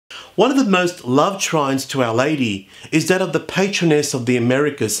One of the most loved shrines to Our Lady is that of the patroness of the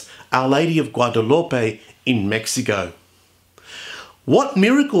Americas, Our Lady of Guadalupe in Mexico. What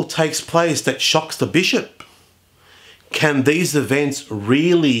miracle takes place that shocks the bishop? Can these events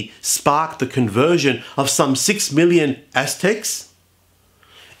really spark the conversion of some 6 million Aztecs?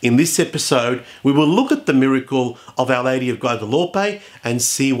 In this episode, we will look at the miracle of Our Lady of Guadalupe and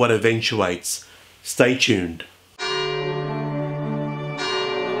see what eventuates. Stay tuned.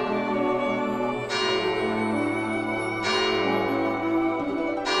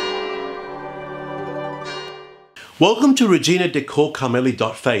 Welcome to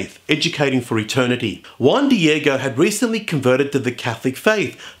regina.decorcarmeli.faith, educating for eternity. Juan Diego had recently converted to the Catholic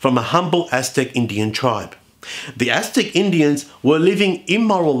faith from a humble Aztec Indian tribe. The Aztec Indians were living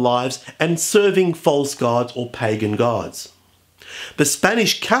immoral lives and serving false gods or pagan gods. The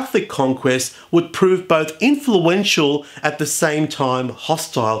Spanish Catholic conquest would prove both influential at the same time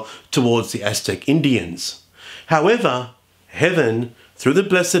hostile towards the Aztec Indians. However, heaven, through the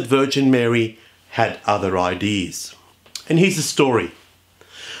Blessed Virgin Mary, had other ideas. And here's the story.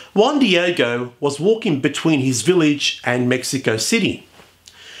 Juan Diego was walking between his village and Mexico City,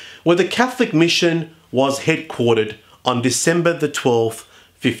 where the Catholic mission was headquartered on December the 12th,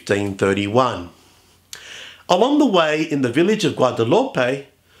 1531. Along the way in the village of Guadalupe,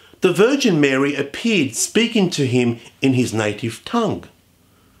 the Virgin Mary appeared speaking to him in his native tongue.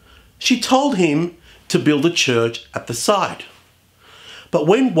 She told him to build a church at the site. But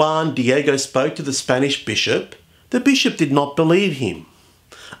when Juan Diego spoke to the Spanish bishop, the bishop did not believe him,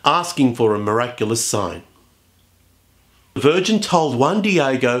 asking for a miraculous sign. The Virgin told Juan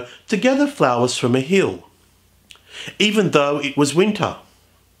Diego to gather flowers from a hill, even though it was winter,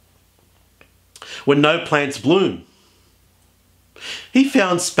 when no plants bloom. He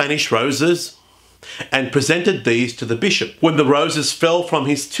found Spanish roses and presented these to the bishop. When the roses fell from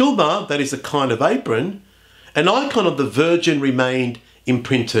his tilma, that is a kind of apron, an icon of the Virgin remained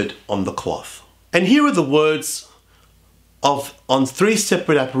imprinted on the cloth. And here are the words on 3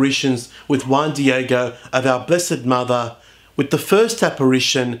 separate apparitions with Juan Diego of our Blessed Mother, with the first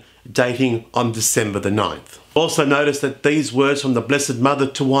apparition dating on December the 9th. Also notice that these words from the Blessed Mother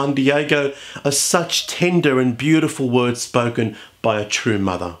to Juan Diego are such tender and beautiful words spoken by a true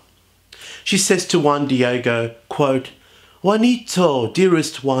mother. She says to Juan Diego, quote, "Juanito,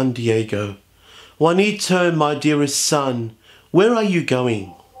 dearest Juan Diego, Juanito, my dearest son, where are you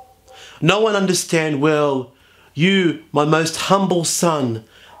going? No one understand well, you, my most humble son,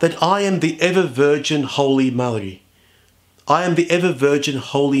 that I am the ever-Virgin Holy Mary. I am the ever-Virgin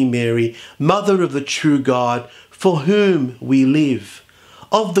Holy Mary, Mother of the true God, for whom we live,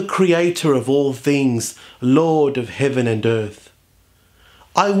 of the Creator of all things, Lord of heaven and earth.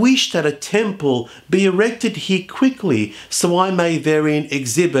 I wish that a temple be erected here quickly, so I may therein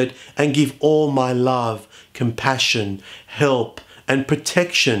exhibit and give all my love, compassion, help, and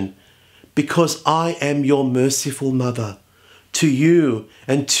protection, because I am your merciful mother, to you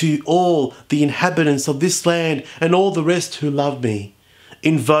and to all the inhabitants of this land and all the rest who love me.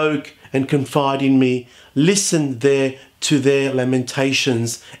 Invoke and confide in me, listen there to their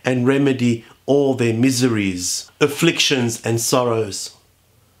lamentations and remedy all their miseries, afflictions and sorrows.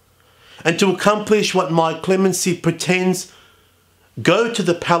 And to accomplish what my clemency pretends, go to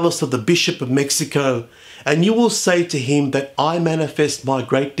the palace of the Bishop of Mexico, and you will say to him that I manifest my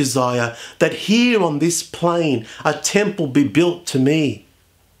great desire that here on this plain a temple be built to me.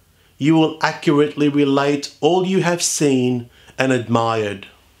 You will accurately relate all you have seen and admired.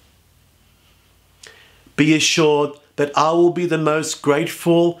 Be assured that I will be the most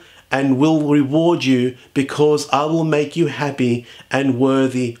grateful and will reward you, because I will make you happy and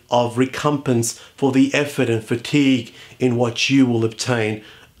worthy of recompense for the effort and fatigue in what you will obtain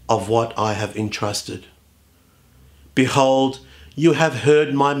of what I have entrusted. Behold, you have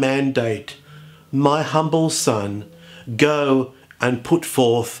heard my mandate, my humble son, go and put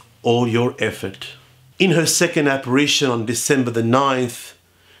forth all your effort." In her second apparition on December the 9th,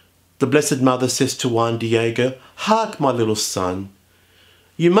 the Blessed Mother says to Juan Diego, "Hark, my little son,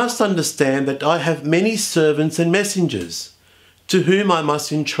 you must understand that I have many servants and messengers, to whom I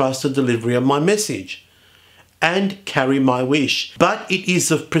must entrust the delivery of my message and carry my wish. But it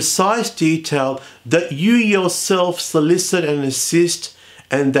is of precise detail that you yourself solicit and assist,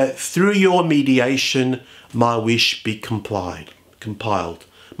 and that through your mediation my wish be compiled.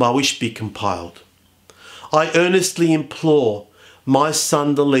 My wish be compiled. I earnestly implore my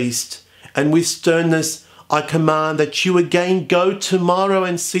son the least, and with sternness I command that you again go tomorrow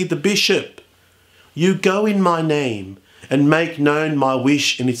and see the bishop. You go in my name and make known my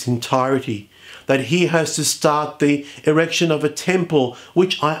wish in its entirety, that he has to start the erection of a temple,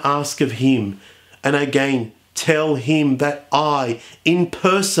 which I ask of him. And again, tell him that I, in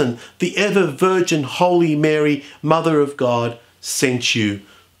person, the ever Virgin Holy Mary, Mother of God, sent you."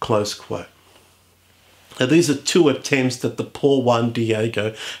 Close quote. Now, these are two attempts that the poor Juan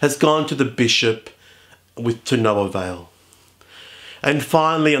Diego has gone to the bishop with to no avail. And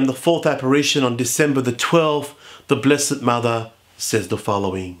finally, on the fourth apparition on December the 12th, the Blessed Mother says the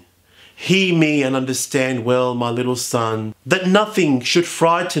following: "Hear me and understand well, my little son, that nothing should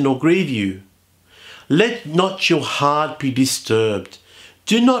frighten or grieve you. Let not your heart be disturbed.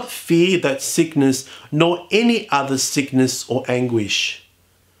 Do not fear that sickness, nor any other sickness or anguish.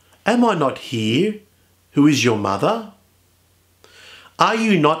 Am I not here, who is your mother? Are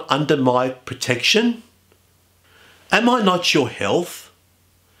you not under my protection? Am I not your health?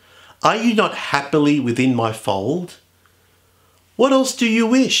 Are you not happily within my fold? What else do you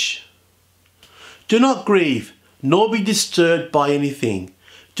wish? Do not grieve, nor be disturbed by anything.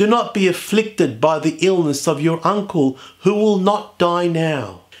 Do not be afflicted by the illness of your uncle, who will not die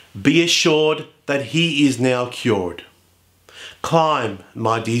now. Be assured that he is now cured. Climb,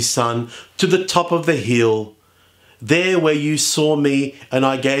 my dear son, to the top of the hill. There where you saw me and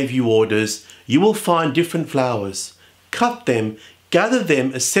I gave you orders, you will find different flowers. Cut them, gather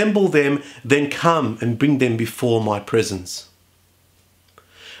them, assemble them, then come and bring them before my presence."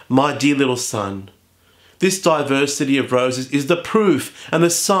 My dear little son, this diversity of roses is the proof and the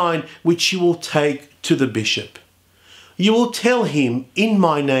sign which you will take to the bishop. You will tell him in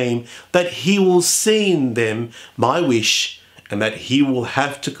my name that he will see in them my wish and that he will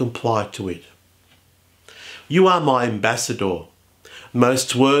have to comply to it. You are my ambassador,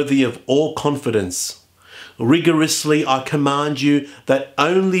 most worthy of all confidence. Rigorously I command you that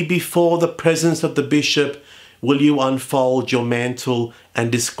only before the presence of the bishop will you unfold your mantle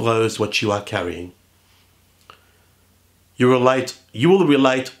and disclose what you are carrying. You will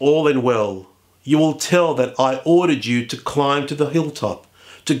relate all and well. You will tell that I ordered you to climb to the hilltop,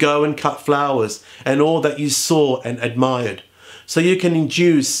 to go and cut flowers and all that you saw and admired, so you can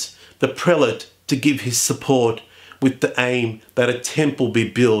induce the prelate to give his support with the aim that a temple be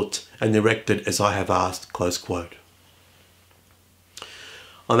built and erected as I have asked." Close quote.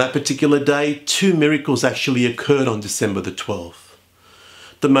 On that particular day, two miracles actually occurred on December the 12th.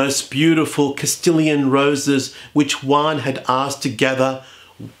 The most beautiful Castilian roses which Juan had asked to gather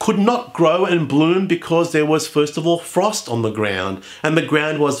could not grow and bloom because there was first of all frost on the ground, and the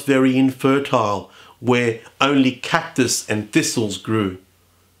ground was very infertile, where only cactus and thistles grew.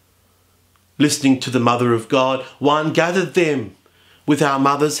 Listening to the Mother of God, Juan gathered them with our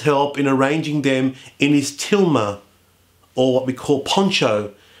mother's help in arranging them in his tilma, or what we call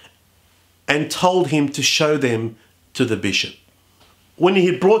poncho, and told him to show them to the bishop. When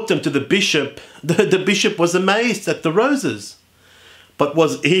he brought them to the bishop, the bishop was amazed at the roses, but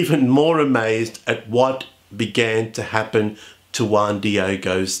was even more amazed at what began to happen to Juan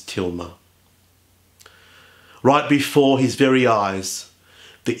Diego's tilma. Right before his very eyes,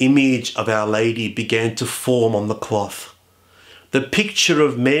 the image of Our Lady began to form on the cloth. The picture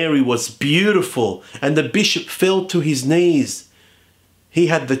of Mary was beautiful, and the bishop fell to his knees. He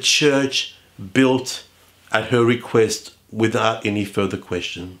had the church built at her request without any further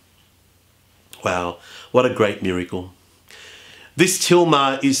question. Wow, what a great miracle. This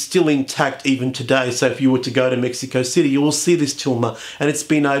tilma is still intact even today. So if you were to go to Mexico City, you will see this tilma, and it's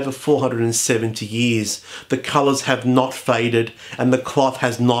been over 470 years. The colours have not faded and the cloth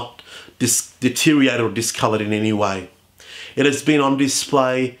has not deteriorated or discoloured in any way. It has been on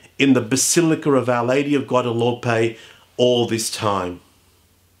display in the Basilica of Our Lady of Guadalupe all this time.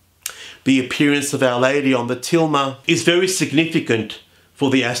 The appearance of Our Lady on the tilma is very significant for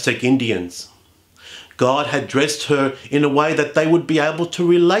the Aztec Indians. God had dressed her in a way that they would be able to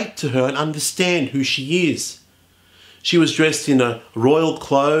relate to her and understand who she is. She was dressed in a royal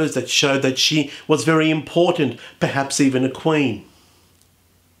clothes that showed that she was very important, perhaps even a queen.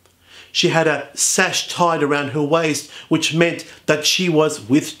 She had a sash tied around her waist, which meant that she was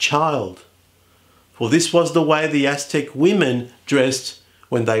with child. For this was the way the Aztec women dressed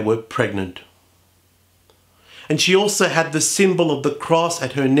when they were pregnant. And she also had the symbol of the cross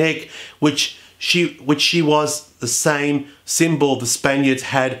at her neck, which she was the same symbol the Spaniards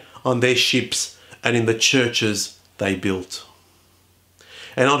had on their ships and in the churches they built.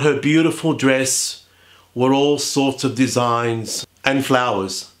 And on her beautiful dress were all sorts of designs and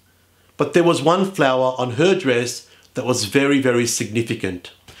flowers. But there was one flower on her dress that was very, very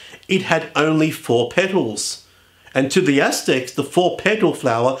significant. It had only 4 petals. And to the Aztecs, the 4-petal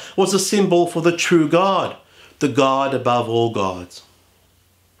flower was a symbol for the true God, the God above all gods.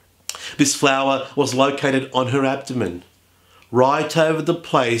 This flower was located on her abdomen, right over the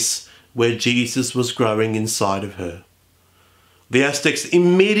place where Jesus was growing inside of her. The Aztecs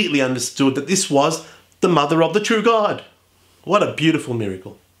immediately understood that this was the mother of the true God. What a beautiful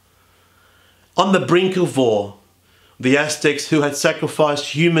miracle. On the brink of war, the Aztecs, who had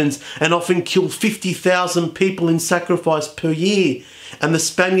sacrificed humans and often killed 50,000 people in sacrifice per year, and the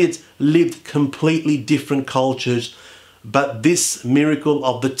Spaniards lived completely different cultures, but this miracle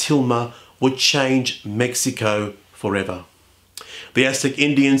of the tilma would change Mexico forever. The Aztec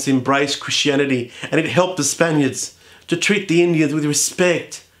Indians embraced Christianity, and it helped the Spaniards to treat the Indians with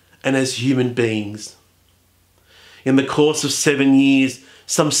respect and as human beings. In the course of 7 years,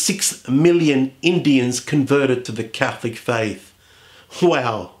 some 6 million Indians converted to the Catholic faith.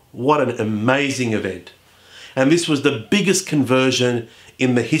 Wow, what an amazing event. And this was the biggest conversion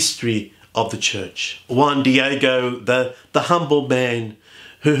in the history of the church. Juan Diego, the humble man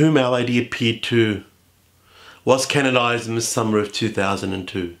whom Our Lady appeared to, was canonized in the summer of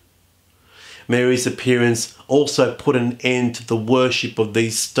 2002. Mary's appearance also put an end to the worship of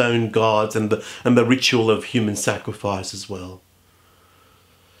these stone gods and the ritual of human sacrifice as well.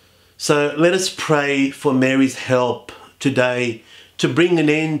 So let us pray for Mary's help today to bring an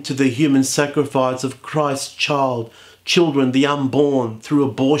end to the human sacrifice of Christ's children, the unborn, through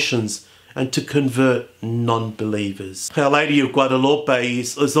abortions, and to convert non-believers. Our Lady of Guadalaupe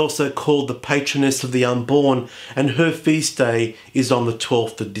is also called the patroness of the unborn, and her feast day is on the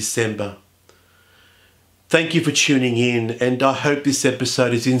 12th of December. Thank you for tuning in, and I hope this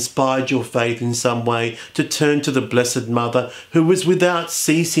episode has inspired your faith in some way to turn to the Blessed Mother, who was without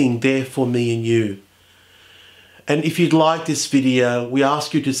ceasing there for me and you. And if you'd like this video, we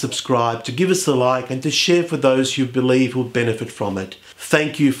ask you to subscribe, to give us a like, and to share for those you believe will benefit from it.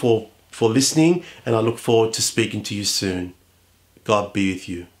 Thank you for listening, and I look forward to speaking to you soon. God be with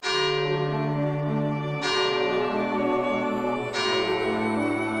you.